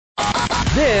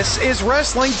This is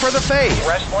Wrestling for the Faith.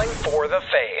 Wrestling for the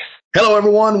Faith. Hello,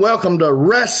 everyone. Welcome to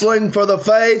Wrestling for the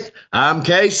Faith. I'm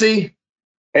Casey.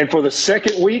 And for the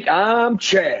second week, I'm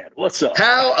Chad. What's up?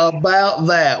 How about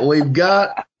that? We've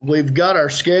got our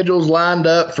schedules lined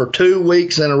up for 2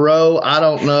 weeks in a row. I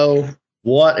don't know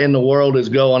what in the world is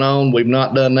going on. We've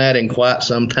not done that in quite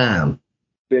some time.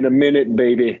 Been a minute,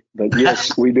 baby, but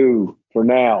yes, we do for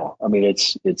now. I mean,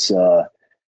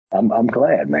 I'm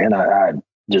glad, man. I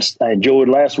enjoyed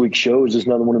last week's show. It's just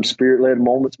another one of them spirit-led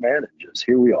moments, man. And just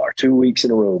here we are, 2 weeks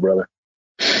in a row, brother.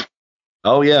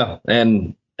 Oh yeah,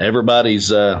 and everybody's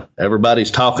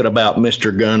talking about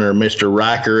Mr. Gunner, Mr.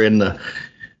 Riker in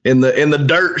the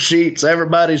dirt sheets.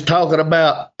 Everybody's talking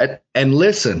about it. And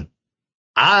listen,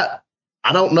 I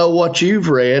don't know what you've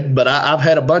read, but I've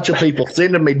had a bunch of people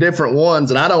sending me different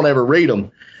ones, and I don't ever read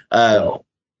them.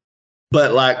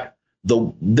 But like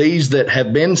these that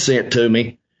have been sent to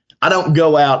me, I don't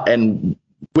go out and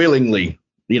willingly,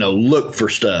 look for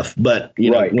stuff. But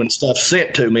right. When stuff's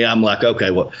sent to me, I'm like, okay,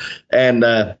 well, and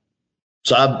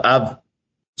so I've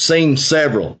seen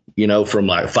several, from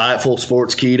like Fightful,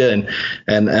 Sportskeeda,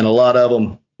 and a lot of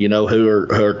them, who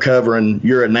are covering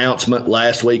your announcement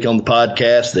last week on the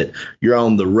podcast that you're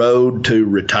on the road to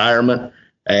retirement.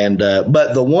 And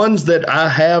but the ones that I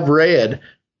have read,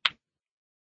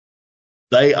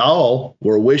 they all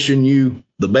were wishing you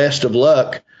the best of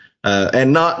luck.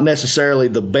 And not necessarily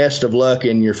the best of luck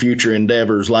in your future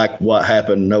endeavors, like what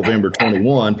happened November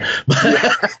 21.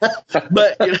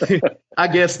 But I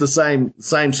guess the same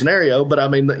scenario. But I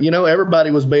mean,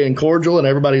 everybody was being cordial and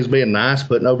everybody was being nice,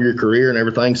 putting over your career and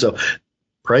everything. So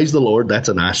praise the Lord. That's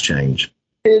a nice change.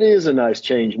 It is a nice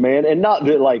change, man. And not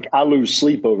that like I lose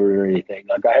sleep over it or anything.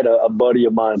 Like I had a buddy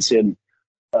of mine send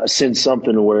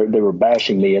something where they were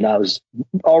bashing me, and I was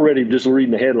already just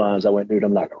reading the headlines. I went, dude,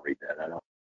 I'm not going to read that. I don't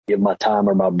give my time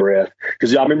or my breath.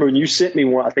 Because I remember when you sent me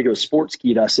one, I think it was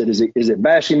Sportskeeda, I said, is it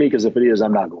bashing me? Because if it is,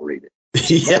 I'm not going to read it.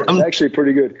 Yeah, it's actually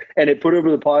pretty good. And it put over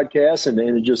the podcast,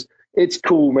 and it's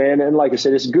cool, man. And like I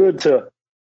said, it's good to,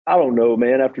 I don't know,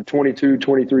 man, after 22,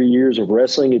 23 years of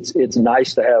wrestling, it's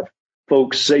nice to have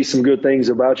folks say some good things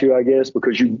about you, I guess,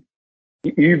 because you've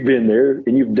been there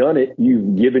and you've done it.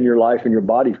 You've given your life and your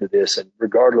body for this. And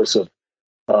regardless of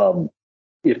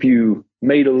if you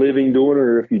made a living doing it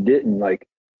or if you didn't, like,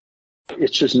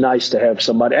 it's just nice to have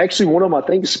somebody. Actually, one of them, I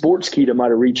think Sportskeeda might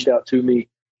have reached out to me.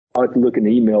 I'll have to look in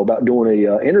the email about doing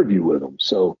a interview with them.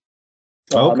 So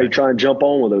I may try and jump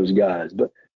on with those guys.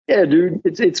 But yeah, dude,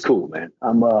 it's cool, man.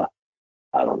 I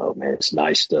don't know, man. It's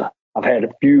nice I've had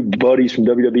a few buddies from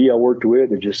WWE I worked with.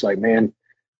 They're just like, man,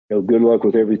 good luck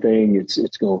with everything.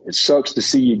 It sucks to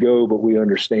see you go, but we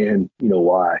understand,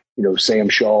 why. Sam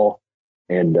Shaw,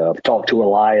 and I've talked to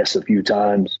Elias a few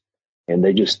times, and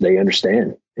they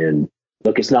understand. And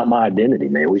look, it's not my identity,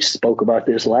 man. We spoke about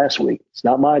this last week. It's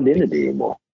not my identity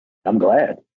anymore. I'm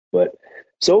glad. But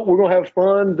so we're gonna have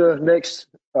fun the next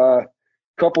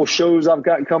couple shows I've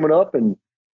got coming up, and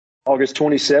August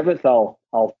 27th,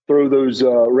 I'll throw those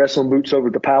wrestling boots over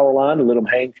the power line and let them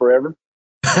hang forever.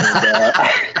 And,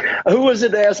 who was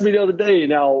it that asked me the other day?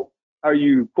 Now, are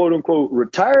you quote unquote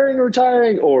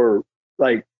retiring, or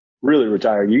like really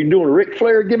retiring? You doing a Ric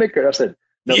Flair gimmick? And I said,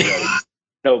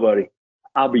 nobody.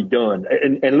 I'll be done.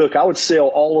 And look, I would sell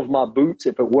all of my boots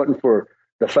if it wasn't for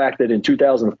the fact that in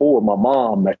 2004, my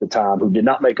mom at the time, who did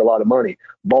not make a lot of money,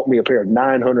 bought me a pair of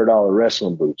 $900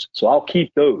 wrestling boots. So I'll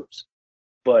keep those.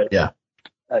 But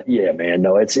yeah, man,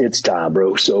 no, it's time,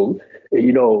 bro. So,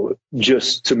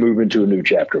 just to move into a new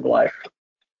chapter of life.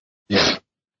 Yeah,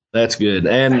 that's good.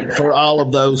 And for all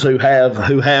of those who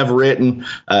have written,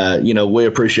 we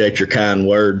appreciate your kind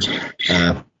words.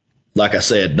 Like I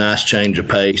said, nice change of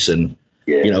pace, and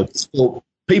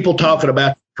people talking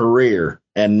about career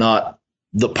and not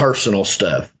the personal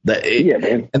stuff.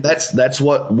 Man. And that's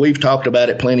what we've talked about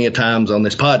it plenty of times on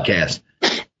this podcast.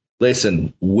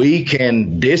 Listen, we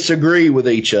can disagree with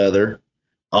each other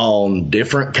on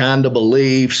different kind of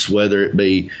beliefs, whether it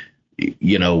be,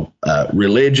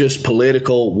 religious,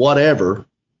 political, whatever,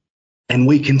 and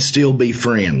we can still be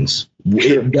friends.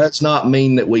 It does not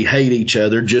mean that we hate each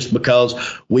other just because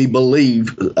we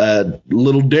believe a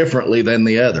little differently than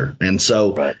the other. And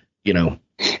so, right.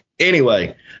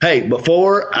 Anyway, hey,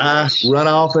 before I run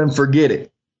off and forget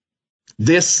it,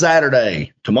 this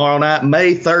Saturday, tomorrow night,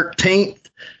 May 13th,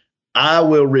 I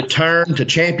will return to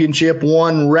Championship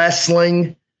One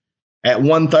Wrestling at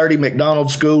 130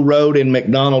 McDonald School Road in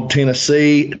McDonald,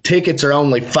 Tennessee. Tickets are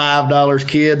only $5,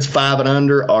 kids. 5 and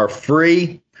under are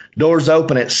free. Doors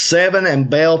open at 7 and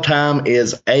bell time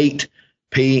is 8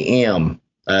 p.m.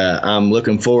 I'm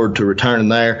looking forward to returning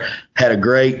there. Had a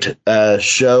great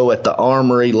show at the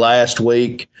Armory last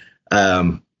week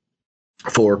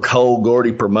for Cole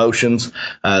Gordy Promotions.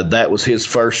 That was his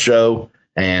first show,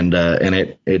 and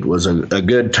it was a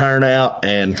good turnout.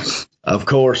 And of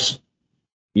course,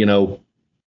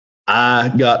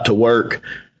 I got to work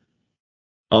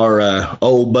our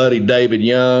old buddy David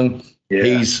Young.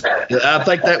 Yeah. I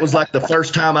think that was like the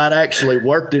first time I'd actually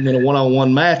worked him in a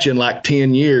one-on-one match in like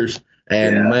 10 years.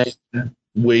 And man,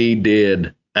 we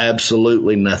did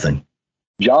absolutely nothing.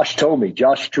 Josh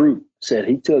Troop said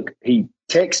he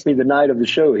texted me the night of the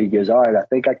show. He goes, all right, I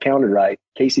think I counted right.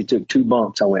 Casey took 2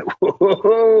 bumps. I went,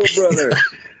 whoa, brother.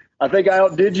 I think I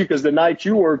outdid you because the night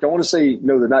you worked, I want to say,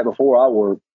 the night before I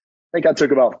worked, I think I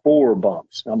took about 4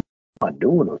 bumps. I'm not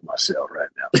doing with myself right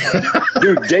now.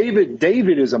 Dude,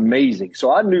 David is amazing.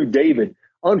 So I knew David.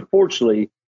 Unfortunately,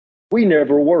 we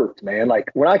never worked, man.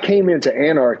 Like when I came into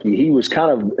Anarchy, he was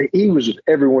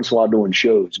every once in a while doing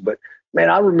shows. But man,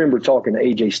 I remember talking to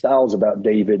AJ Styles about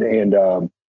David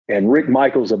and Rick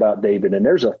Michaels about David. And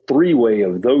there's a 3-way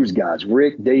of those guys,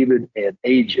 Rick, David, and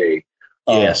AJ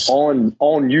on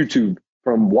YouTube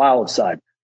from Wildside.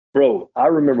 Bro, I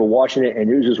remember watching it, and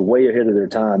it was just way ahead of their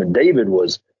time. And David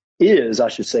is, I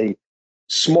should say,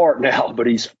 smart now, but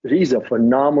he's a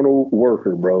phenomenal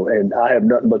worker, bro. And I have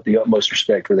nothing but the utmost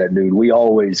respect for that dude. We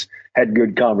always had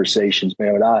good conversations,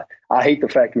 man. And I hate the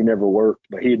fact we never worked,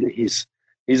 but he's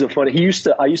a funny.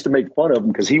 I used to make fun of him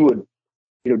because he would,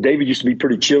 David used to be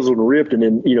pretty chiseled and ripped, and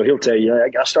then he'll tell you, I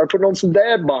got to start putting on some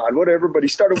dad bod, whatever. But he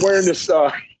started wearing this.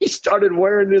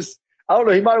 I don't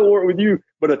know, he might have worn it with you,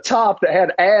 but a top that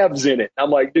had abs in it. I'm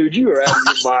like, dude, you are out of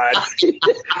your mind.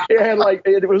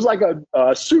 It was like a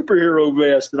superhero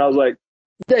vest. And I was like,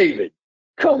 David,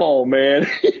 come on, man.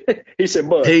 He said,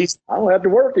 but I don't have to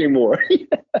work anymore.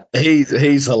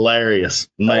 he's hilarious,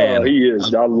 man. Oh, he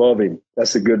is. I love him.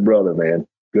 That's a good brother, man.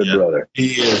 Good brother.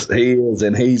 He is.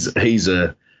 And he's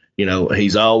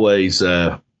always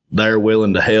they're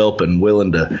willing to help and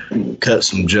willing to cut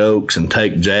some jokes and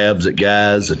take jabs at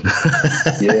guys.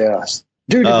 Yeah.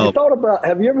 Dude, have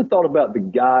you ever thought about the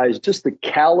guys, just the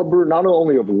caliber, not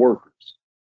only of workers,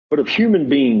 but of human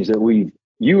beings that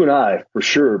you and I, for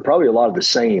sure, probably a lot of the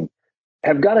same,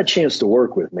 have got a chance to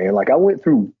work with, man. Like I went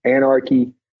through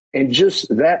Anarchy, and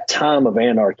just that time of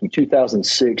Anarchy,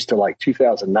 2006 to like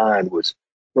 2009 was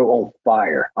on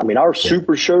fire. I mean, our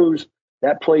super shows,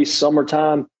 that place,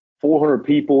 summertime, 400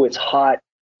 people, it's hot,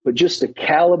 but just the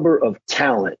caliber of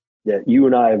talent that you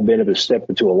and I have been able to step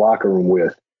into a locker room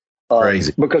with.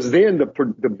 Crazy. Because then the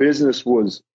business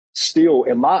was still,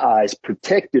 in my eyes,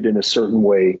 protected in a certain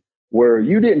way where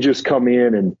you didn't just come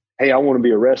in and, hey, I want to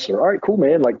be a wrestler. All right, cool,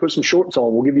 man. Like put some shorts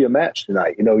on. We'll give you a match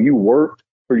tonight. You worked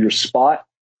for your spot.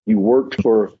 You worked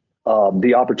for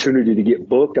the opportunity to get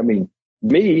booked. I mean,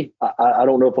 I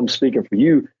don't know if I'm speaking for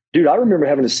you. Dude, I remember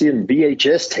having to send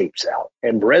VHS tapes out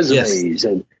and resumes,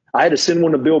 and I had to send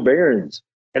one to Bill Behrens.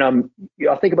 And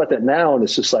I think about that now, and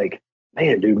it's just like,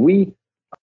 man, dude,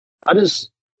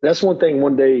 that's one thing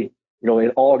one day,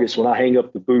 in August when I hang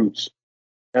up the boots,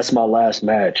 that's my last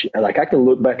match. And like, I can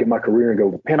look back at my career and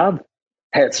go, man, I've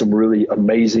had some really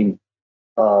amazing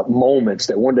moments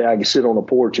that one day I can sit on a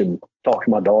porch and talk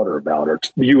to my daughter about, or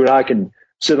you and I can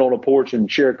sit on a porch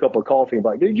and share a cup of coffee and be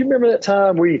like, dude, you remember that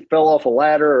time we fell off a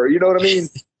ladder? Or, you know what I mean?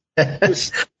 I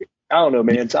don't know,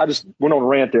 man. So I just went on a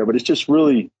rant there, but it's just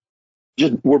really,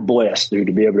 we're blessed, dude,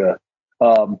 to be able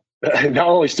to not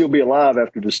only still be alive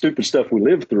after the stupid stuff we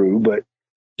lived through, but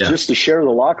just to share the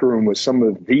locker room with some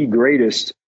of the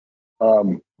greatest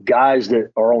guys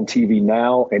that are on TV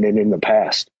now and then in the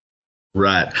past.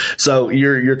 Right. So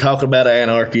you're talking about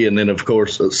Anarchy, and then of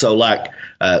course, so like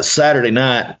Saturday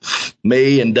night,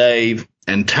 me and Dave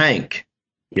and Tank,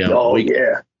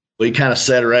 we kind of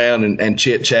sat around and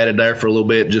chit chatted there for a little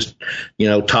bit, just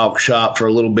talk shop for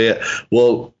a little bit.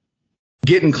 Well,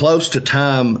 getting close to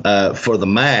time for the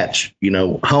match,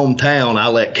 hometown, I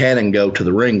let Cannon go to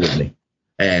the ring with me,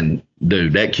 and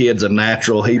dude, that kid's a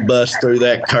natural. He busts through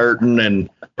that curtain and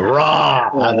raw.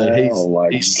 I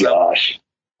mean, he's gosh.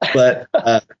 But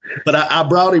I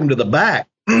brought him to the back,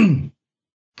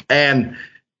 and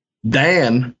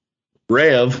Dan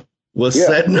Rev was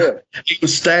he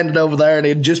was standing over there, and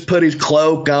he'd just put his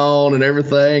cloak on and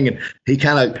everything, and he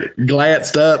kind of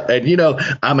glanced up, and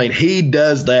he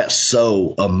does that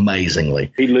so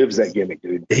amazingly. He lives that gimmick,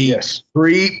 dude. He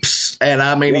creeps,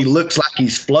 and he looks like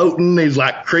he's floating. He's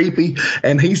like creepy,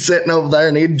 and he's sitting over there,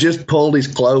 and he'd just pulled his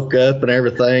cloak up and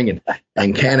everything,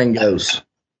 and Cannon goes,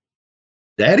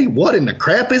 Daddy, what in the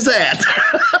crap is that?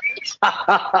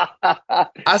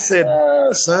 I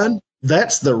said, son,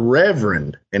 that's the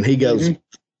Reverend. And he goes,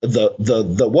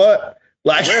 The what?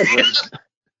 Like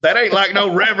that ain't like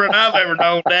no reverend I've ever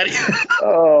known, Daddy.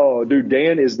 Oh, dude,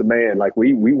 Dan is the man. Like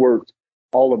we worked,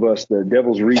 all of us, the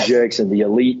Devil's Rejects and the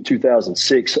Elite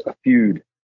 2006 a feud,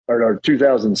 or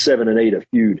 2007 and 8 a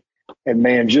feud. And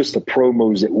man, just the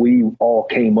promos that we all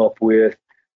came up with.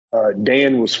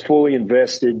 Dan was fully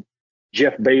invested.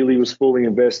 Jeff Bailey was fully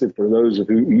invested. For those of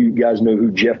you guys know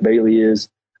who Jeff Bailey is.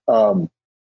 And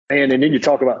then you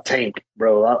talk about Tank,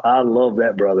 bro. I love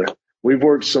that brother. We've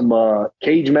worked some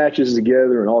cage matches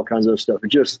together and all kinds of stuff.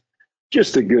 Just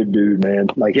a good dude, man.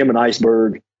 Like him and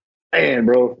Iceberg. Man,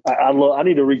 bro, I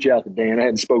need to reach out to Dan. I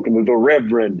hadn't spoken to the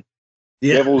Reverend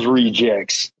Devil's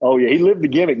Rejects. Oh, yeah, he lived the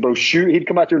gimmick, bro. He'd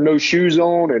come out there no shoes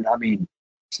on, and, I mean,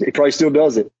 he probably still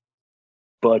does it.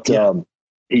 But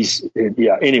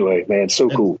anyway, man, so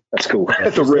cool. That's cool.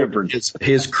 The Reverend.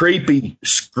 His creepy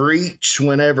screech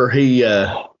whenever he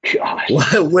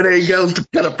when he goes to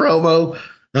cut a promo.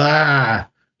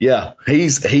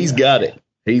 He's got it.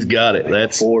 He's got it.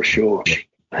 That's for sure.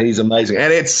 He's amazing.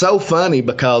 And it's so funny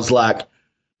because, like,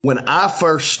 when I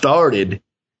first started,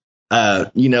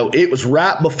 it was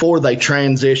right before they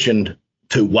transitioned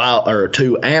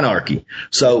to Anarchy.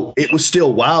 So it was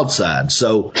still Wildside.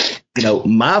 So,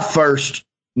 my first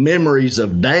memories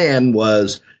of Dan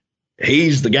was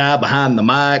he's the guy behind the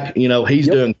mic. He's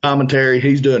doing commentary.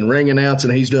 He's doing ring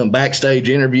announcing. He's doing backstage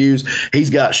interviews. He's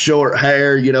got short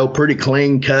hair, pretty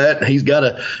clean cut. He's got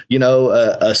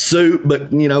a suit, but,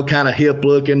 kind of hip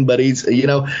looking, but he's,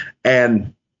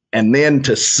 and then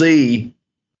to see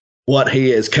what he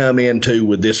has come into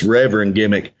with this Reverend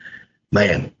gimmick,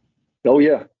 man. Oh,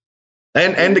 yeah.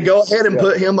 And to go ahead and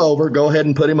put him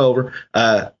over.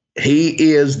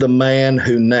 He is the man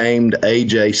who named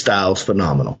AJ Styles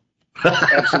phenomenal.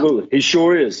 Absolutely. He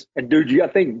sure is. And, dude, I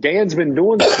think Dan's been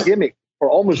doing this gimmick for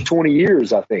almost 20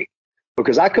 years, I think,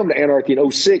 because I come to Anarchy in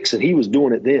 2006 and he was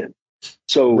doing it then.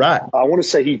 So right. I want to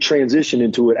say he transitioned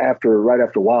into it right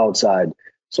after Wildside.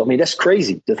 So, I mean, that's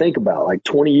crazy to think about, like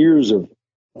 20 years of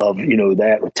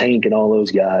that with Tank and all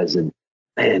those guys. And,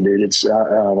 man, dude, it's, I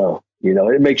don't know,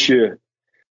 it makes you,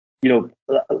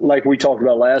 like we talked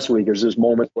about last week, there's this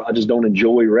moment where I just don't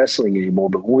enjoy wrestling anymore.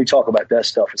 But when we talk about that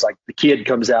stuff, it's like the kid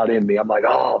comes out in me. I'm like,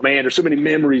 oh, man, there's so many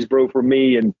memories, bro, for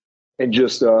me. And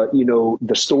just, the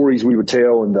stories we would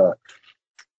tell and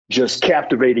just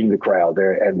captivating the crowd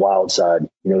there at Wildside,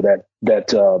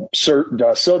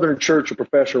 that Southern Church of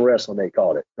Professional Wrestling, they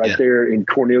called it, right there in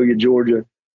Cornelia, Georgia.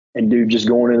 And, dude, just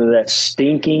going into that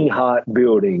stinking hot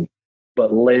building.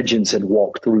 But legends had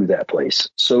walked through that place.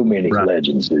 So many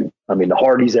legends, dude. I mean, the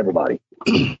Hardys, everybody.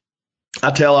 I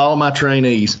tell all my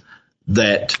trainees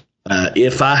that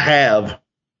if I have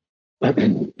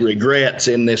regrets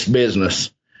in this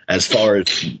business as far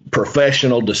as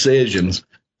professional decisions,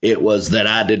 it was that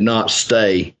I did not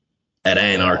stay at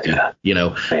Anarchy.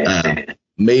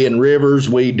 Me and Rivers,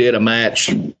 we did a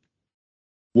match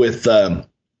with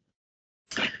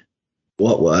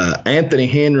Anthony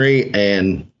Henry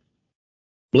and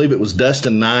I believe it was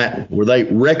Dustin Knight. Were they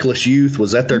Reckless Youth?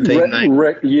 Was that their team name?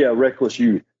 Reckless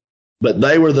Youth. But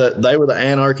they were the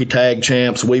Anarchy tag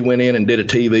champs. We went in and did a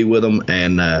TV with them,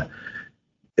 and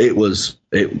it was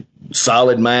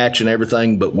solid match and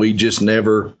everything. But we just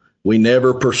never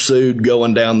pursued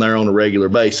going down there on a regular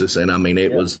basis. And I mean,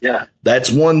 that's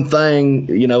one thing.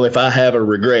 If I have a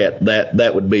regret,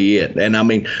 that would be it. And I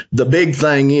mean, the big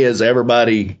thing is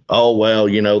everybody. Oh well,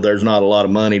 there's not a lot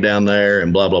of money down there,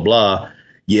 and blah blah blah.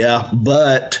 Yeah,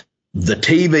 but the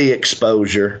TV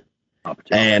exposure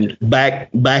and back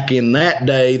in that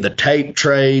day, the tape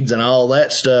trades and all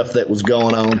that stuff that was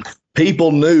going on,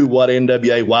 people knew what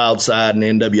NWA Wildside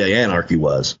and NWA Anarchy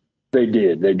was. They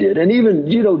did. And even,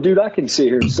 dude, I can sit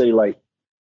here and say, like,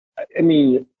 I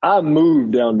mean, I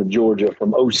moved down to Georgia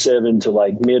from 2007 to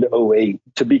like mid 2008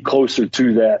 to be closer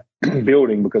to that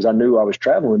building because I knew I was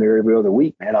traveling there every other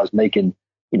week, man. I was making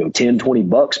 $10,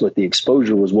 $20, but the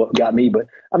exposure was what got me. But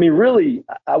I mean, really,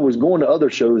 I was going to other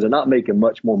shows and not making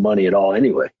much more money at all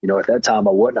anyway. At that time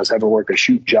I wasn't. I was having to work a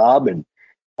shoot job and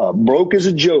broke as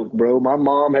a joke, bro. My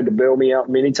mom had to bail me out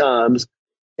many times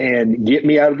and get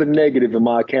me out of the negative in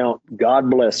my account. God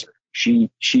bless her. Dude,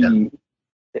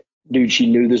 she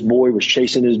knew this boy was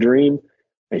chasing his dream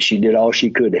and she did all she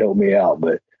could to help me out.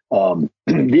 But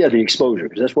the exposure,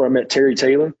 because that's where I met Terry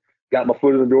Taylor, got my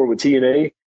foot in the door with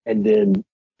TNA. And then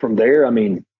from there, I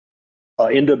mean,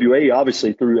 NWA,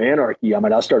 obviously through Anarchy, I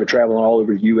mean, I started traveling all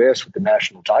over the U.S. with the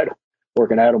national title,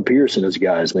 working Adam Pearce and those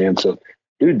guys, man. So,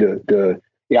 dude,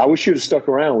 I wish you'd have stuck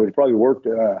around. We'd probably worked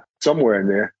somewhere in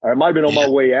there. I might have been on my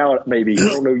way out, maybe. I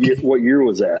don't know what year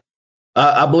was that.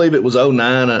 I believe it was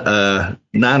 09,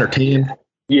 9 or 10.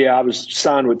 Yeah, I was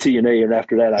signed with TNA, and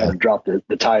after that, I had dropped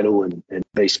the title and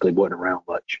basically wasn't around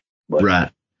much. But Right.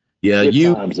 Yeah.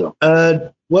 good times, though.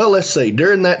 Well, let's see.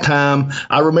 During that time,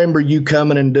 I remember you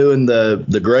coming and doing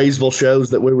the Graysville shows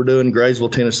that we were doing in Graysville,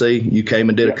 Tennessee. You came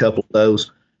and did a couple of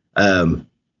those.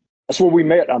 That's where we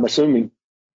met, I'm assuming.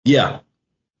 Yeah.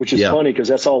 Which is funny because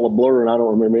that's all a blur and I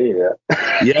don't remember any of that.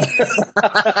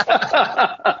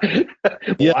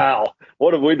 Yeah. Wow.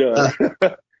 What have we done?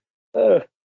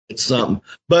 It's something.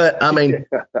 But I mean,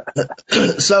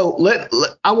 so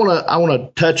I want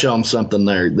to touch on something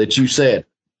there that you said.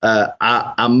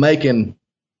 I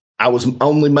was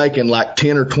only making like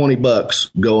 10 or 20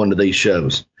 bucks going to these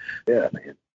shows. Yeah,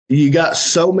 man. You got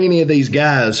so many of these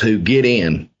guys who get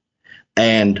in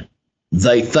and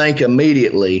they think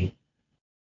immediately,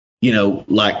 you know,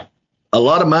 like a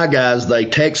lot of my guys, they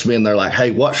text me and they're like,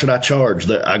 hey, what should I charge?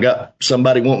 I got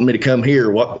somebody wanting me to come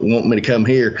here. Want me to come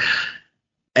here?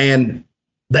 And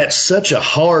that's such a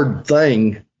hard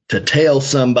thing to tell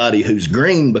somebody who's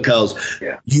green because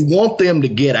you want them to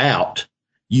get out.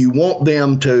 You want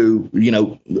them to, you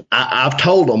know, I've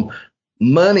told them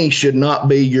money should not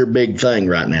be your big thing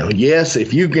right now. Yes,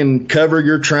 if you can cover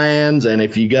your trans and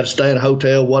if you got to stay in a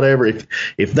hotel, whatever,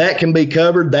 if that can be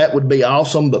covered, that would be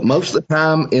awesome. But most of the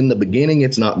time in the beginning,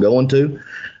 it's not going to.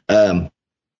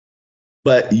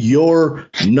 But your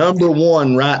number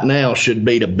one right now should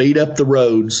be to beat up the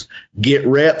roads, get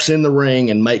reps in the ring,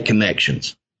 and make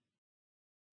connections.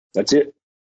 That's it.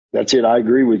 That's it. I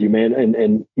agree with you, man.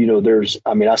 And you know,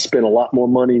 I spent a lot more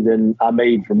money than I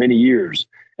made for many years.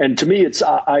 And to me,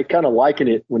 I kind of liken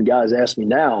it when guys ask me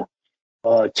now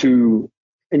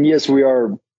and yes, we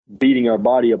are beating our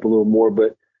body up a little more,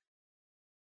 but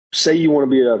say you want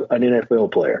to be an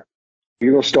NFL player.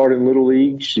 You're going to start in little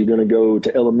leagues. You're going to go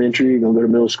to elementary. You're going to go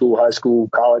to middle school, high school,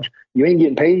 college. You ain't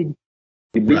getting paid.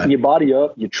 You're beating your body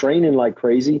up. You're training like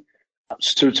crazy.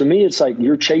 So to me, it's like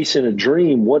you're chasing a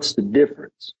dream. What's the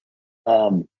difference?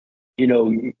 You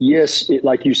know, yes,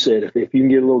 like you said, if you can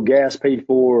get a little gas paid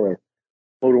for or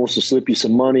someone wants to slip you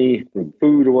some money for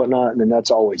food or whatnot, then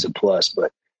that's always a plus.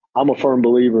 But I'm a firm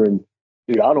believer in,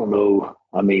 dude, I don't know.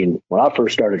 I mean, when I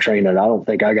first started training, I don't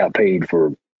think I got paid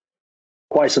for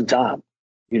quite some time.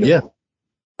 You know? Yeah.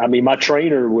 I mean, my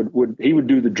trainer would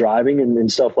do the driving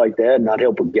and stuff like that, and I'd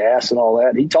help with gas and all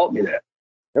that. He taught me that.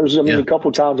 There was, a couple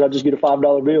of times I'd just get a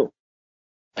 $5 bill.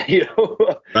 You know,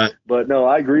 right. But no,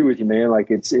 I agree with you, man. Like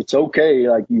it's okay.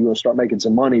 Like you're gonna start making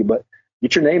some money, but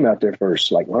get your name out there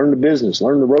first. Like learn the business,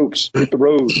 learn the ropes, hit the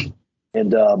road,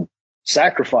 and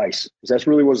sacrifice. Because that's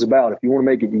really what it's about. If you want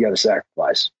to make it, you got to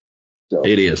sacrifice. So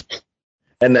it is,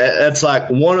 and that's like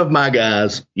one of my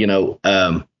guys. You know,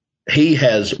 he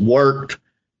has worked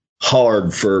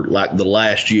hard for like the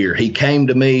last year. He came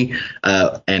to me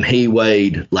and he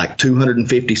weighed like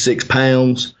 256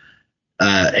 pounds.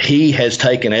 He has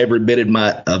taken every bit of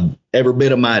my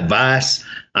advice.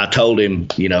 I told him,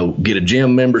 you know, get a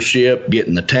gym membership, get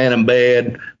in the tanning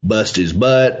bed, bust his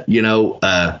butt, you know,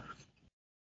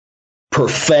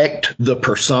 perfect the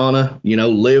persona, you know,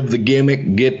 live the gimmick,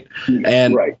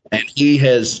 and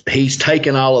he's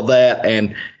taken all of that.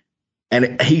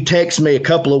 And he texted me a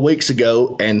couple of weeks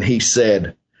ago and he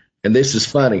said, and this is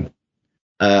funny.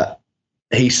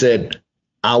 He said,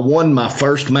 I won my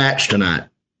first match tonight.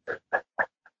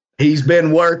 He's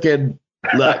been working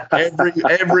like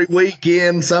every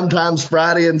weekend, sometimes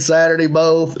Friday and Saturday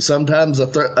both, sometimes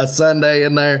a Sunday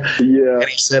in there. Yeah. And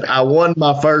he said, I won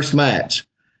my first match.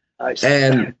 Nice.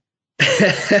 And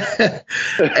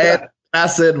and I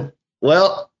said,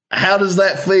 well, how does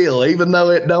that feel? Even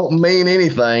though it don't mean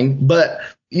anything, but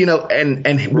you know,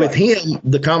 and with him,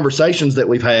 the conversations that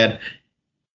we've had,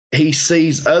 he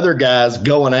sees other guys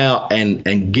going out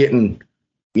and getting,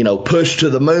 you know, pushed to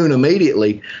the moon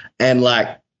immediately. And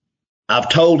like, I've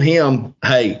told him,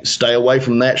 hey, stay away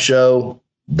from that show.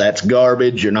 That's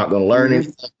garbage. You're not going to learn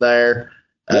anything there.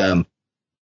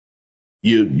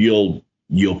 You'll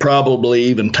probably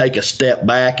even take a step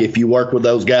back if you work with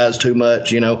those guys too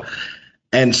much, you know?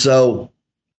 And so,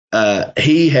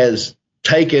 he has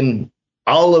taken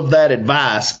all of that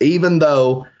advice, even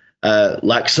though,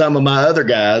 like some of my other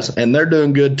guys, and they're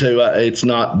doing good too. It's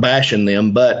not bashing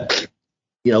them, but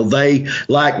you know, they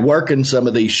like working some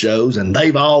of these shows and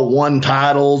they've all won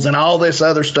titles and all this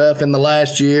other stuff in the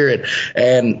last year.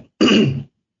 And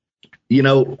you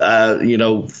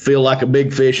know, feel like a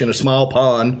big fish in a small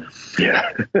pond.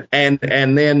 Yeah. and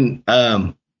then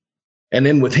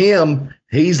with him,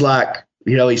 he's like,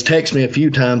 you know, he's texted me a few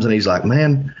times and he's like,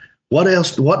 man, what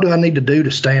do I need to do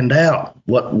to stand out?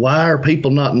 Why are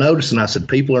people not noticing? I said,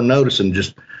 people are noticing.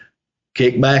 Just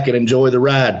kick back and enjoy the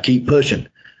ride. Keep pushing.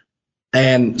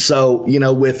 And so,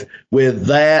 with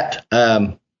that,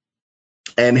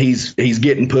 and he's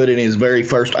getting put in his very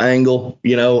first angle,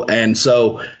 and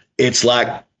so it's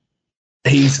like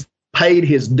he's paid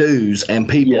his dues and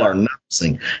people are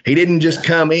noticing. He didn't just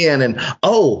come in and,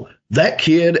 oh, that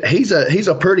kid, he's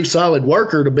a pretty solid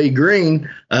worker to be green.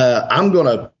 I'm going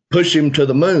to push him to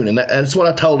the moon. And that's what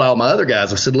I told all my other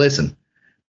guys. I said, listen,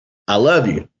 I love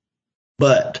you,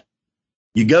 but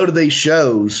you go to these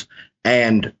shows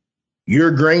and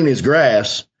you're green as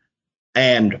grass,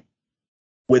 and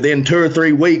within 2 or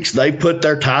 3 weeks, they put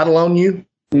their title on you.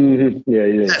 Mm-hmm.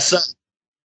 Yeah.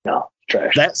 No,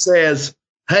 trash. That says,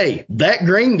 hey, that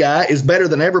green guy is better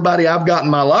than everybody I've got in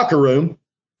my locker room.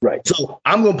 Right. So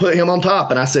I'm going to put him on top.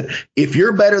 And I said, if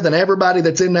you're better than everybody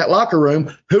that's in that locker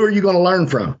room, who are you going to learn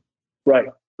from? Right.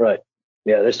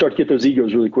 Yeah, they start to get those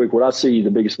egos really quick. What I see the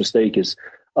biggest mistake is,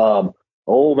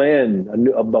 oh man,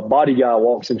 a body guy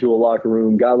walks into a locker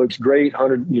room. Guy looks great,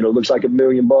 looks like $1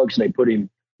 million, and they put him,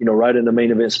 right in the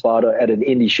main event spot at an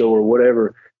indie show or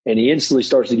whatever, and he instantly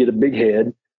starts to get a big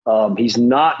head. He's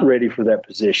not ready for that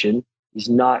position. He's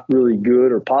not really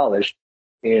good or polished.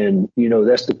 And,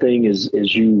 that's the thing is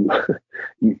you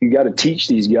got to teach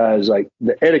these guys like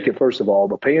the etiquette, first of all,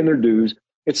 but paying their dues.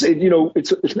 It's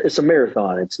a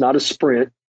marathon. It's not a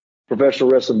sprint.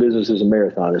 Professional wrestling business is a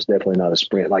marathon. It's definitely not a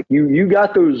sprint. Like you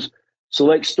got those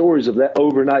select stories of that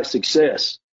overnight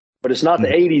success, but it's not the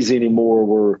 80s anymore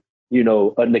where,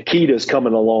 a Nikita's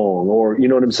coming along, or, you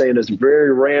know what I'm saying? It's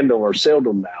very random or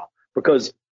seldom now,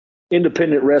 because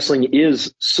independent wrestling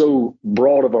is so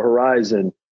broad of a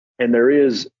horizon. And there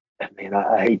is,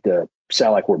 I hate to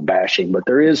sound like we're bashing, but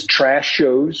there is trash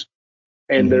shows,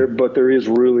 and there is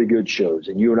really good shows.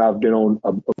 And you and I have been on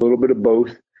a little bit of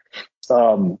both.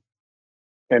 And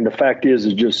the fact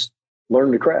is just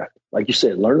learn the craft. Like you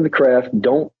said, learn the craft.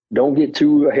 Don't get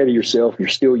too ahead of yourself. You're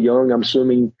still young. I'm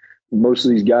assuming most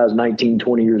of these guys, 19,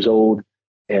 20 years old.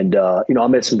 And, I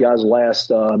met some guys last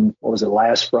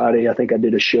Friday? I think I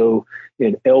did a show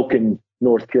in Elkin,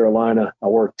 North Carolina. I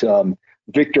worked,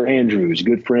 Victor Andrews,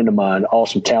 good friend of mine,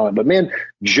 awesome talent. But man,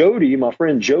 Jody, my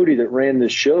friend Jody that ran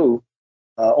this show,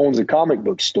 owns a comic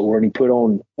book store, and he put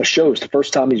on a show. It's the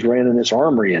first time he's ran in this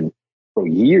armory for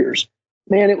years.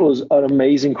 Man, it was an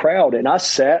amazing crowd. And I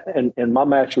sat, and my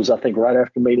match was, I think, right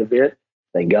after main event.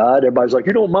 Thank God. Everybody's like,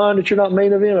 you don't mind that you're not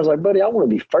main event? I was like, buddy, I want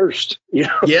to be first.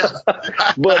 Yeah.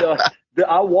 But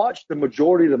I watched the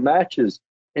majority of the matches.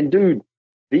 And, dude,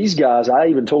 these guys, I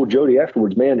even told Jody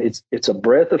afterwards, man, it's a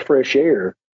breath of fresh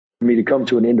air for me to come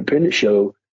to an independent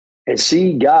show and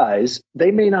see guys.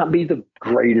 They may not be the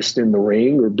greatest in the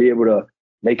ring or be able to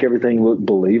make everything look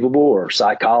believable or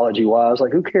psychology-wise.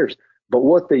 Like, who cares? But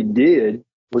what they did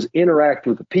was interact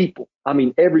with the people. I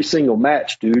mean, every single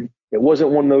match, dude. It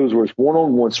wasn't one of those where it's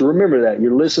one-on-one. So remember that.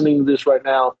 You're listening to this right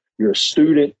now. You're a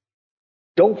student.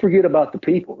 Don't forget about the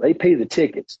people. They pay the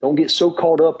tickets. Don't get so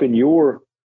caught up in your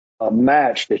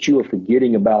match that you are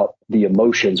forgetting about the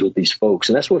emotions with these folks.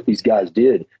 And that's what these guys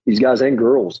did. These guys and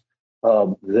girls.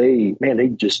 They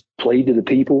just played to the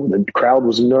people. The crowd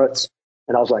was nuts.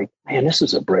 And I was like, man, this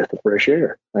is a breath of fresh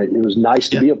air. It was nice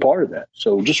to be a part of that.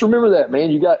 So just remember that,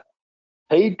 man. You got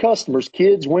paid customers,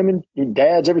 kids, women,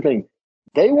 dads, everything.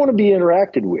 They want to be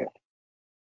interacted with.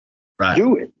 Right.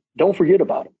 Do it. Don't forget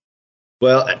about them.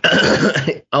 Well,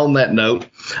 on that note,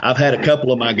 I've had a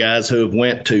couple of my guys who have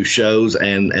went to shows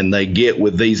and they get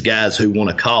with these guys who want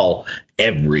to call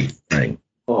everything.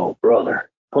 Oh, brother.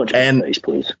 Punch me in the face,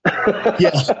 please.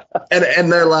 Yeah.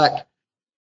 And they're like,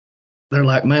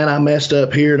 man, I messed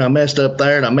up here and I messed up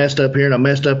there and I messed up here and I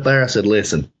messed up there. I said,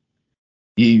 listen,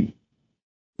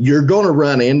 you're going to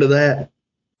run into that.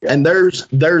 And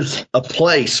there's a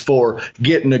place for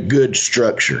getting a good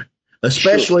structure,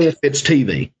 especially if it's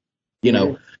TV.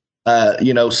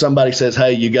 Somebody says,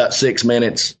 hey, you got 6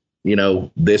 minutes.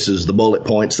 This is the bullet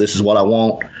points. This is what I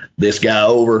want. This guy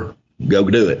over, go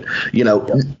do it.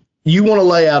 You want to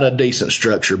lay out a decent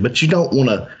structure, but you don't want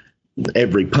to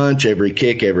every punch, every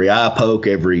kick, every eye poke,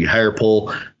 every hair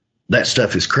pull. That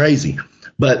stuff is crazy.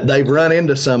 But they've run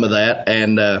into some of that.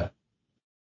 And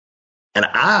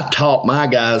I taught my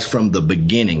guys from the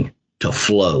beginning to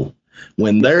flow.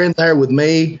 When they're in there with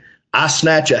me, I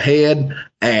snatch ahead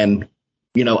and,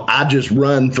 I just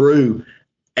run through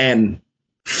and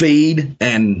feed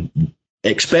and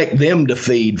expect them to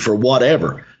feed for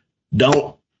whatever.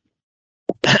 I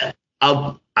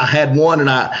had one and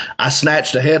I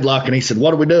snatched a headlock and he said,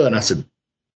 what are we doing? I said,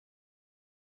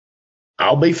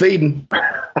 I'll be feeding,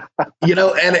 and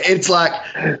it's like,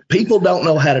 people don't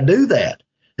know how to do that.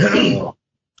 Well,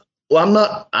 I'm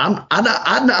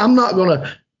not going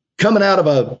to coming out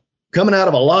of coming out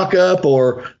of a lockup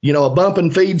or, a bump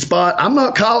and feed spot, I'm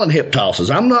not calling hip tosses.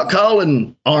 I'm not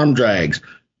calling arm drags.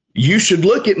 You should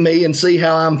look at me and see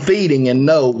how I'm feeding and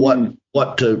know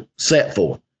what to set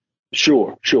for.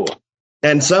 Sure.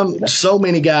 And so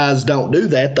many guys don't do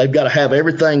that. They've got to have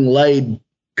everything laid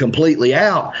completely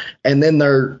out. And then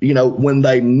they're, when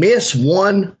they miss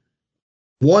one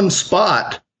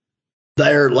spot,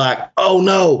 they're like, oh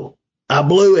no, I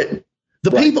blew it.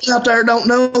 The people out there don't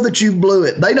know that you blew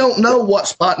it. They don't know what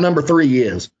spot number 3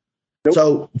 is. Nope.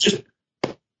 So just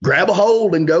grab a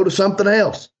hold and go to something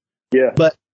else. Yeah.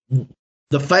 But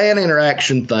the fan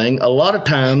interaction thing, a lot of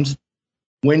times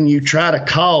when you try to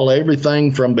call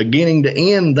everything from beginning to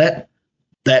end,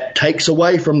 that takes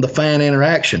away from the fan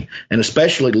interaction, and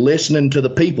especially listening to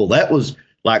the people. That was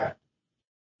like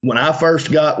when I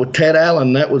first got with Ted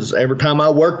Allen, that was every time I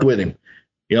worked with him,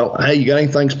 hey, you got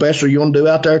anything special you want to do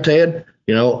out there, Ted?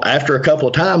 After a couple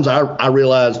of times, I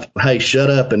realized, hey, shut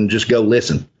up and just go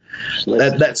listen.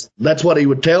 That's what he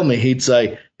would tell me. He'd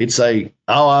say,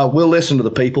 oh, I will listen to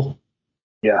the people.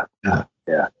 Yeah.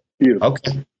 Beautiful.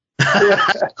 Okay.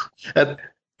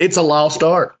 It's a lost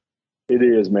art. It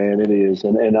is, man. It is.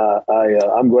 And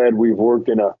I'm glad we've worked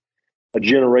in a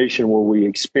generation where we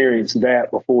experienced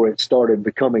that before it started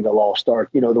becoming a lost art.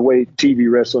 The way TV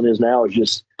wrestling is now is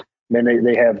just, man,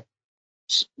 they have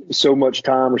so much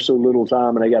time or so little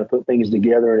time, and they got to put things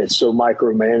together, and it's so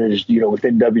micromanaged,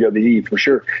 within WWE for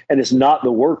sure. And it's not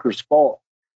the workers' fault.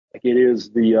 Like it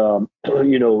is the,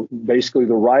 basically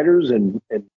the writers and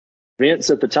Vince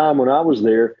at the time when I was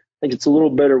there. I think it's a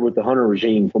little better with the Hunter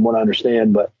regime from what I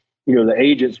understand, but the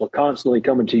agents were constantly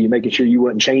coming to you, making sure you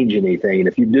wouldn't change anything. And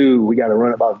if you do, we got to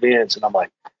run it by Vince. And I'm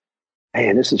like,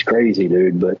 man, this is crazy,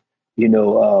 dude. But,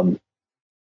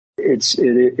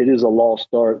 it is a lost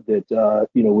art that, I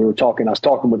was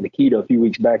talking with Nikita a few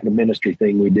weeks back in the ministry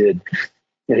thing we did.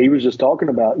 And he was just talking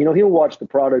about, he'll watch the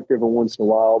product every once in a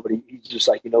while, but he's just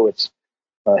like, it's,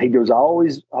 he goes,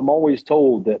 I'm always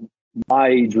told that my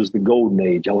age was the golden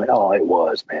age. I went, oh, it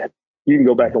was, man. You can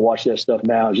go back and watch that stuff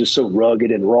now. It's just so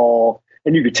rugged and raw.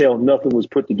 And you could tell nothing was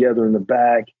put together in the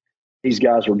back. These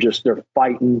guys were just, they're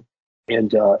fighting.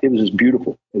 And it was just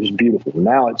beautiful. It was beautiful.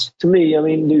 Now it's, to me,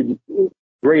 dude,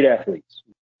 great athletes.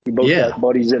 We both got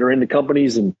buddies that are in the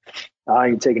companies, and I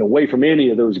ain't taking away from any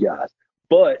of those guys.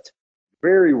 But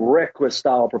very reckless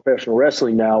style professional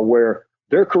wrestling now where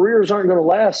their careers aren't going to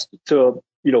last to,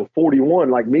 41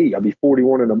 like me. I'll be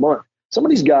 41 in a month. Some of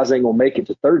these guys ain't going to make it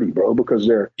to 30, bro, because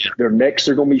their necks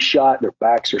are going to be shot. Their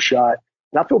backs are shot.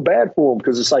 And I feel bad for them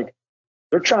because it's like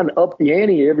they're trying to up the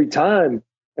ante every time.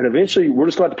 And eventually we're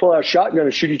just going to pull out a shotgun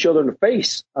and shoot each other in the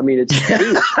face. Really,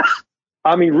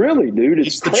 dude,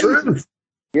 it's the truth.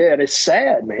 Yeah, and it's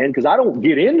sad, man, because I don't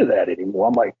get into that anymore.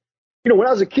 I'm like, when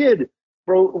I was a kid,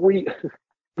 bro, we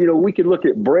could look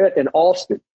at Brett and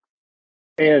Austin,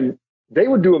 and they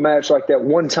would do a match like that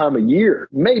one time a year,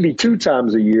 maybe 2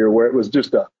 times a year, where it was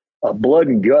just a blood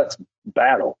and guts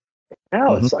battle.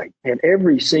 Now it's like, man,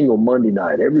 every single Monday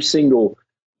night, every single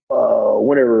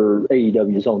whenever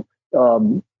AEW is on,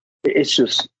 it's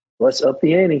just, let's up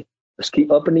the ante. Let's keep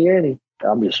upping the ante.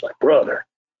 I'm just like, brother.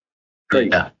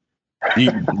 Crazy.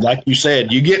 Yeah. Like you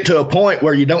said, you get to a point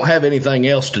where you don't have anything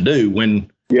else to do when,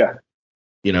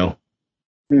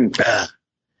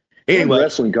 Anyway,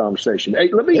 wrestling conversation. Hey,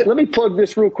 let me plug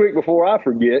this real quick before I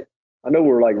forget. I know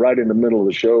we're like right in the middle of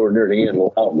the show or near the end.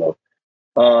 Well, I don't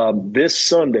know. This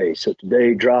Sunday, so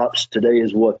today drops. Today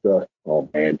is what oh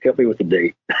man, help me with the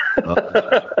date.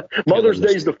 Mother's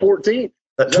Day is the 14th.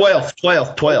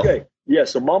 12th. Okay. Yeah,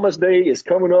 so Mama's Day is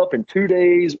coming up in 2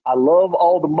 days. I love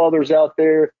all the mothers out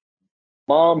there.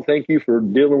 Mom, thank you for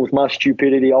dealing with my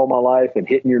stupidity all my life and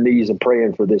hitting your knees and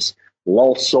praying for this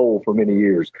lost soul for many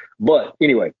years. But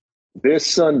anyway, this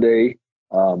Sunday,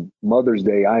 Mother's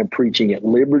Day, I am preaching at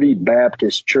Liberty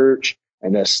Baptist Church,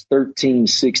 and that's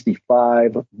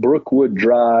 1365 Brookwood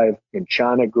Drive in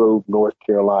China Grove, North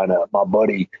Carolina. My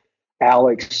buddy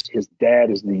Alex, his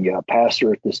dad is the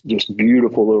pastor at this just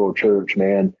beautiful little church,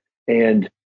 man. And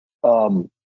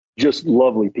just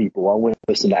lovely people. I went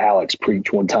to listen to Alex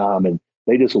preach one time, and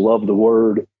they just love the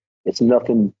word. It's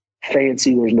nothing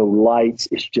fancy. There's no lights.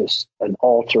 It's just an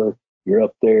altar. You're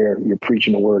up there. You're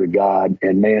preaching the word of God.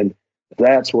 And, man,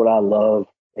 that's what I love.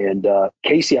 And,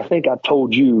 Casey, I think I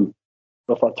told you,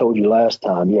 I don't know if I told you last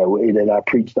time, that I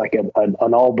preached like an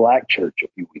all-black church a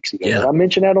few weeks ago. Yeah. Did I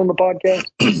mention that on the podcast?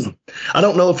 I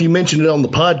don't know if you mentioned it on the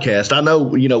podcast. I know,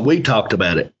 we talked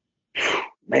about it.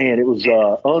 Man, it was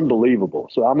unbelievable.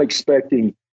 So I'm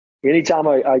expecting anytime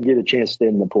I get a chance to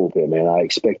stand in the pulpit, man, I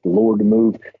expect the Lord to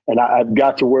move. And I've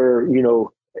got to where,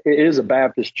 it is a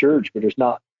Baptist church, but it's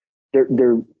not,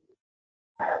 they're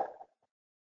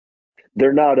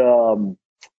they're not,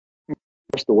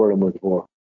 what's the word I'm looking for?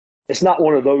 It's not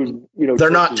one of those, they're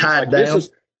not tied down.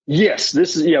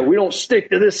 This is, we don't stick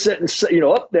to this sentence,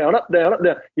 up, down, up, down, up,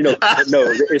 down, no,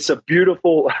 it's a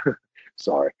beautiful,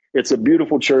 it's a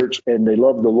beautiful church, and they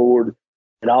love the Lord.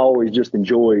 And I always just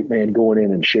enjoy, man, going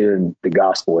in and sharing the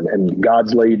gospel. And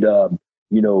God's laid,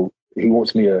 he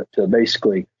wants me to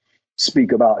basically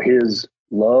speak about his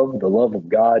love, the love of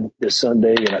God this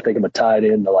Sunday. And I think I'm going to tie it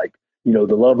into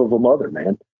the love of a mother,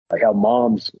 man, like how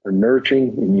moms are nurturing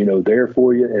and, there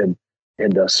for you.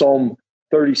 And Psalm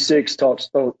 36 talks,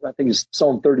 I think it's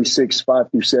Psalm 36,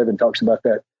 5-7 talks about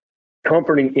that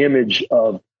comforting image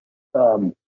of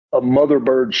a mother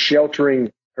bird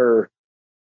sheltering her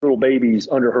little babies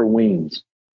under her wings.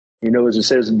 As it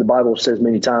says, the Bible says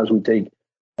many times, we take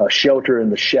shelter in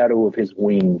the shadow of his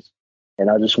wings. And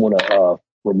I just want to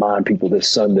remind people this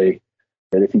Sunday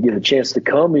that if you get a chance to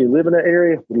come and you live in that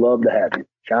area, we'd love to have you.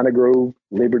 China Grove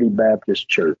Liberty Baptist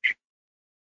Church.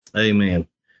 Amen.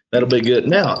 That'll be good.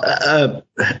 Now,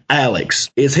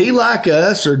 Alex, is he like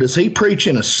us, or does he preach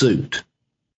in a suit?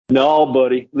 No,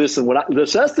 buddy. Listen,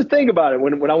 that's the thing about it.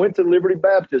 When I went to Liberty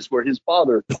Baptist, where his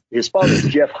father's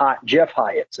Jeff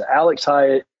Hyatt. So Alex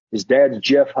Hyatt, his dad's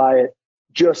Jeff Hyatt.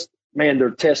 Just, man,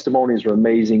 their testimonies are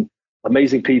amazing,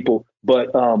 amazing people.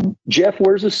 But Jeff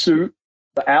wears a suit.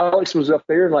 But Alex was up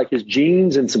there in like his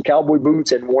jeans and some cowboy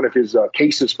boots and one of his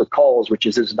Cases for Cause, which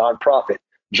is his nonprofit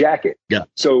jacket. Yeah.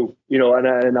 So,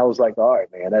 and I was like, all right,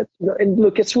 man. And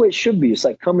look, it's the way it should be. It's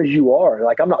like, come as you are.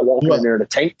 Like, I'm not walking in there in a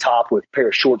tank top with a pair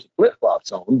of shorts and flip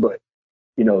flops on, but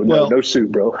no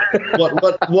suit, bro.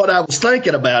 what I was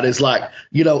thinking about is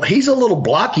he's a little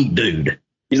blocky dude.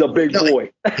 He's a big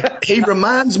boy. He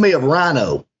reminds me of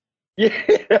Rhino. Yeah.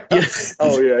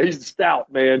 Oh yeah. He's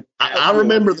stout, man. I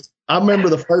remember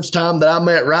the first time that I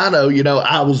met Rhino,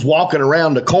 I was walking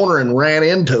around the corner and ran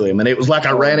into him, and it was like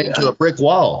I ran into a brick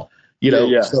wall,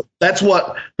 Yeah. So that's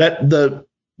what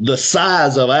the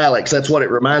size of Alex, that's what it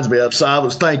reminds me of. So I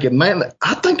was thinking, man,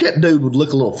 I think that dude would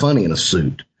look a little funny in a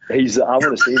suit. I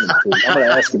want to see him. I'm going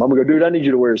to ask him. I'm going to go, dude, I need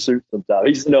you to wear a suit sometime.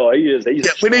 He is.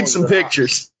 We need some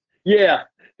pictures. Yeah.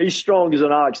 He's strong as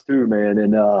an ox too, man.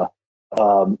 And,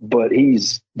 but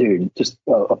he's, dude, just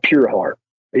a pure heart.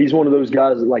 He's one of those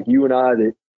guys that, like you and I,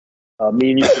 that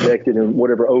me and you connected in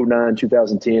 2009,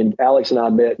 2010. Alex and I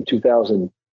met in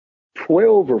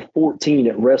 2012 or 14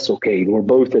 at WrestleCade. We're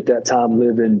both at that time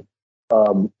living,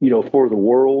 for the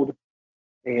world.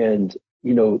 And,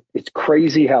 it's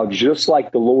crazy how just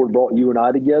like the Lord brought you and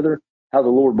I together, how the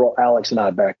Lord brought Alex and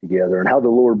I back together, and how the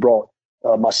Lord brought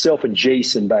myself and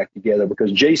Jason back together.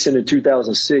 Because Jason in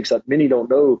 2006, many don't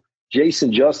know,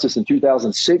 Jason Justice in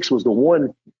 2006 was the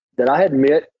one that I had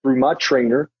met through my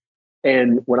trainer.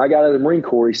 And when I got out of the Marine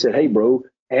Corps, he said, hey, bro,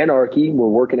 Anarchy, we're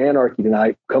working Anarchy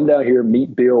tonight. Come down here,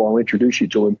 meet Bill. I'll introduce you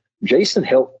to him. Jason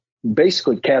helped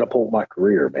basically catapult my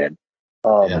career, man.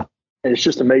 And it's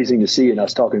just amazing to see. And I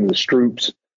was talking to the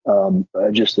Stroops,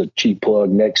 just a cheap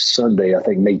plug, next Sunday, I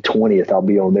think May 20th, I'll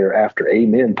be on there After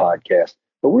Amen podcast.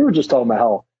 But we were just talking about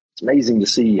how it's amazing to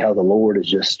see how the Lord has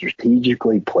just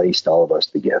strategically placed all of us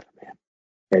together, man.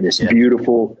 And it's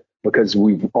beautiful because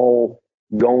we've all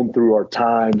gone through our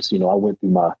times. I went through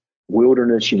my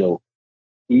wilderness,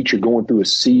 each are going through a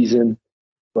season,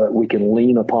 but we can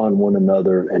lean upon one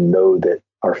another and know that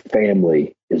our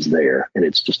family is there. And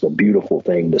it's just a beautiful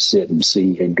thing to sit and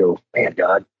see and go, man,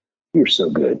 God, you're so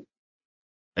good.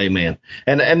 Amen.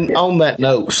 And on that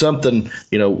note, something,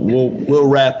 we'll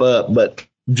wrap up, but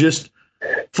just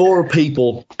for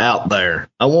people out there,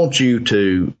 I want you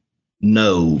to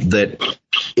know that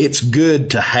it's good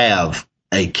to have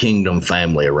a kingdom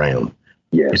family around.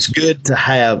 Yes. It's good to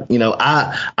have,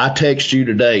 I text you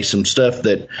today some stuff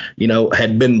that,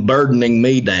 had been burdening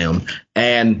me down,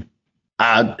 and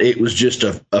it was just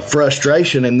a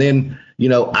frustration. And then,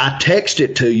 I text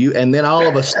it to you, and then all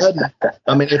of a sudden,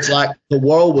 it's like the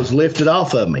world was lifted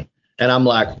off of me, and I'm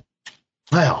like,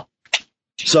 wow.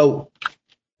 So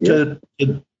to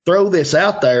throw this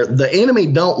out there, the enemy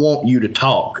don't want you to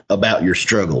talk about your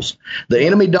struggles. The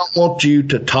enemy don't want you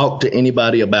to talk to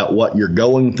anybody about what you're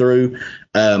going through.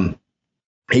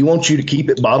 He wants you to keep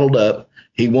it bottled up.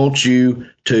 He wants you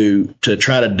to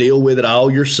try to deal with it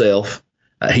all yourself.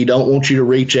 He don't want you to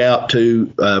reach out to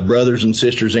brothers and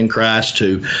sisters in Christ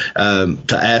to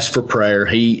ask for prayer.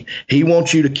 He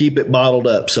wants you to keep it bottled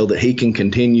up so that he can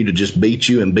continue to just beat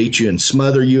you and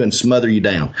smother you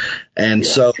down. And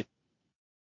so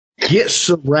get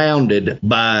surrounded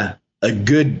by a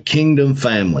good kingdom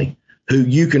family who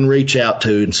you can reach out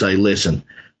to and say, listen,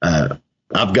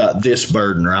 I've got this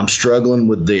burden, or I'm struggling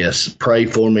with this. Pray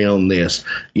for me on this,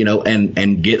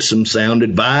 and get some sound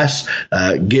advice,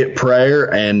 get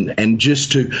prayer, and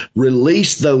just to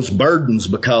release those burdens,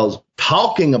 because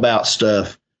talking about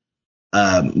stuff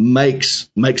makes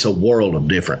a world of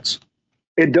difference.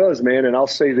 It does, man. And I'll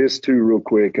say this too, real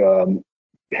quick.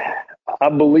 I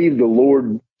believe the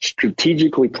Lord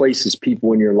strategically places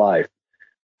people in your life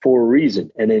for a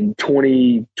reason. And in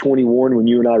 2021, when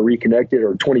you and I reconnected,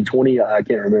 or 2020, I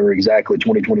can't remember exactly,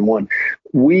 2021,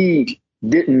 we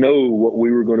didn't know what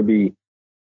we were going to be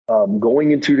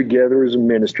going into together as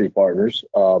ministry partners,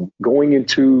 going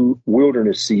into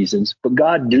wilderness seasons, but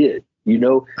God did,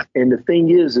 and the thing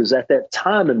is at that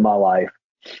time in my life,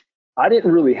 I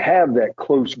didn't really have that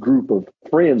close group of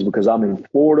friends because I'm in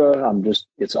Florida.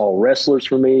 It's all wrestlers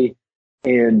for me.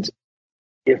 And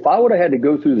if I would have had to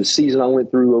go through the season I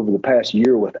went through over the past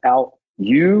year without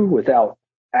you, without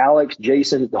Alex,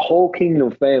 Jason, the whole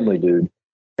Kingdom family, dude,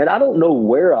 and I don't know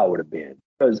where I would have been,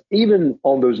 because even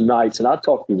on those nights, and I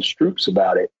talked to the Stroops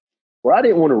about it, where I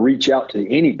didn't want to reach out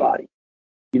to anybody.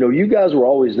 You guys were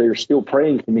always there still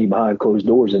praying for me behind closed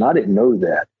doors, and I didn't know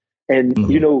that. And,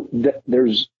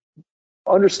 there's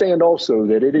understand also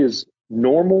that it is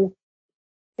normal,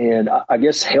 and I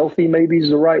guess healthy maybe is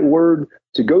the right word,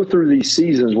 to go through these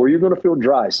seasons where you're going to feel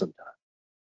dry sometimes.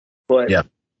 But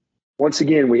once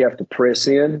again, we have to press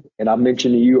in. And I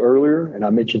mentioned to you earlier, and I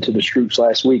mentioned to the Stroops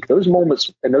last week, those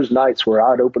moments and those nights where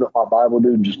I'd open up my Bible,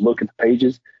 dude, and just look at the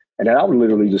pages, and then I would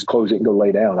literally just close it and go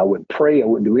lay down. I wouldn't pray. I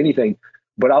wouldn't do anything.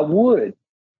 But I would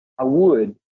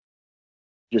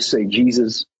just say,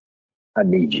 Jesus, I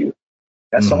need you.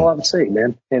 That's all I would say,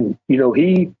 man. And,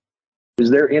 he is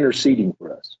there interceding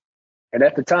for us. And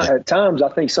at times, I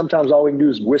think sometimes all we can do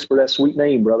is whisper that sweet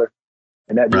name, brother.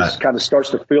 And that just kind of starts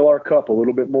to fill our cup a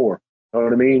little bit more. You know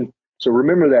what I mean? So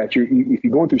remember that. If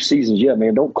you're going through seasons,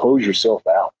 man, don't close yourself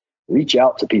out. Reach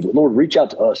out to people. Lord, reach out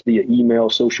to us via email,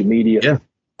 social media.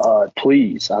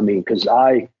 Please. I mean, because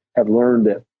I have learned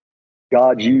that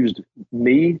God used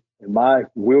me in my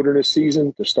wilderness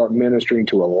season to start ministering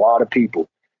to a lot of people.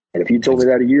 And if you told me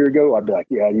that a year ago, I'd be like,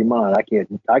 "Yeah, you mind? I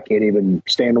can't even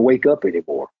stand to wake up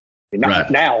anymore." And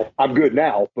now I'm good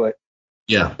now, but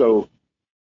it's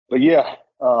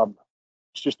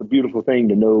just a beautiful thing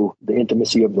to know the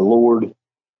intimacy of the Lord,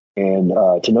 and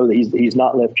to know that He's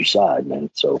not left your side, man.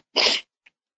 So,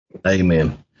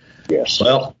 amen. Yes.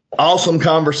 Well, awesome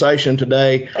conversation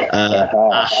today.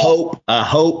 I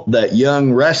hope that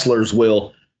young wrestlers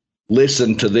will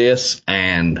listen to this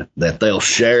and that they'll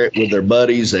share it with their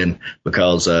buddies, and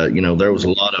because there was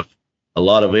a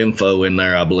lot of info in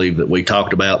there, I believe, that we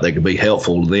talked about that could be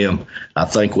helpful to them. I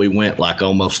think we went like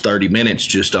almost 30 minutes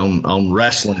just on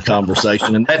wrestling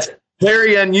conversation, and that's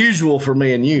very unusual for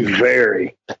me and you.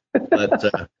 Very.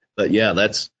 But yeah,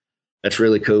 that's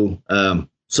really cool.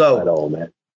 So right on,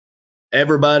 man.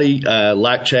 Everybody,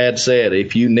 like Chad said,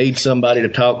 if you need somebody to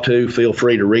talk to, feel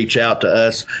free to reach out to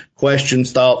us.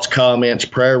 Questions, thoughts, comments,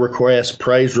 prayer requests,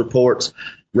 praise reports,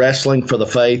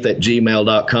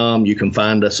 wrestlingforthefaith@gmail.com. You can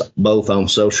find us both on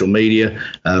social media.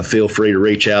 Feel free to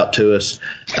reach out to us,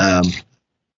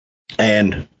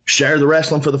 and share the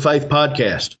Wrestling for the Faith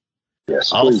podcast. Yes.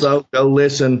 Please. Also, go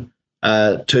listen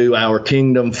to our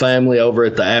Kingdom family over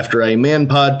at the After Amen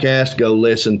podcast. Go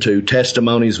listen to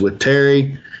Testimonies with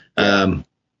Terry. And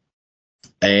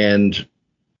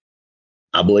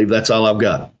I believe that's all I've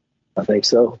got. I think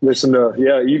so. You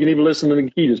can even listen to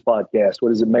Nikita's podcast.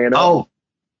 What is it, Man Up? Oh,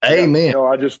 amen.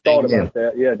 I just thought about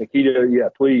that. Yeah,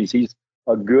 Nikita, please. He's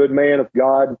a good man of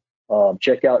God.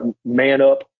 Check out Man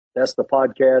Up. That's the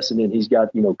podcast. And then he's got,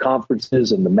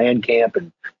 conferences and the Man Camp,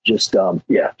 and just a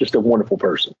wonderful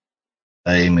person.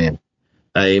 Amen.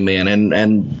 Amen.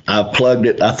 And I've plugged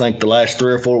it, I think, the last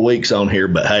 3 or 4 weeks on here,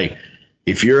 but hey,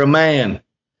 if you're a man,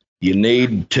 you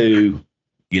need to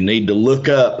look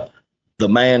up the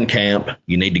Man Camp.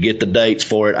 You need to get the dates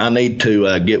for it. I need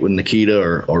to get with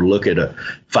Nikita or look at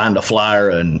find a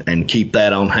flyer and keep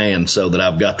that on hand so that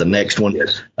I've got the next one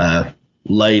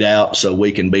laid out so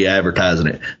we can be advertising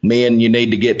it. Men, you need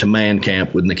to get to Man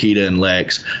Camp with Nikita and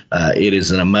Lex. It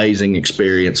is an amazing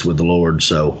experience with the Lord.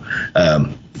 So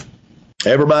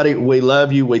everybody, we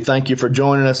love you. We thank you for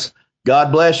joining us.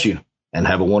 God bless you. And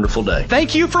have a wonderful day.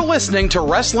 Thank you for listening to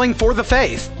Wrestling for the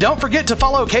Faith. Don't forget to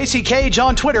follow Casey Cage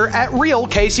on Twitter at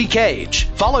 @RealCaseyCage.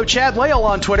 Follow Chad Lale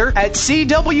on Twitter at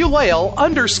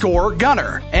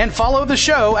 @CWLale_Gunner. And follow the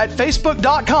show at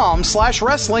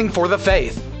Facebook.com/Wrestling for the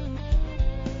Faith.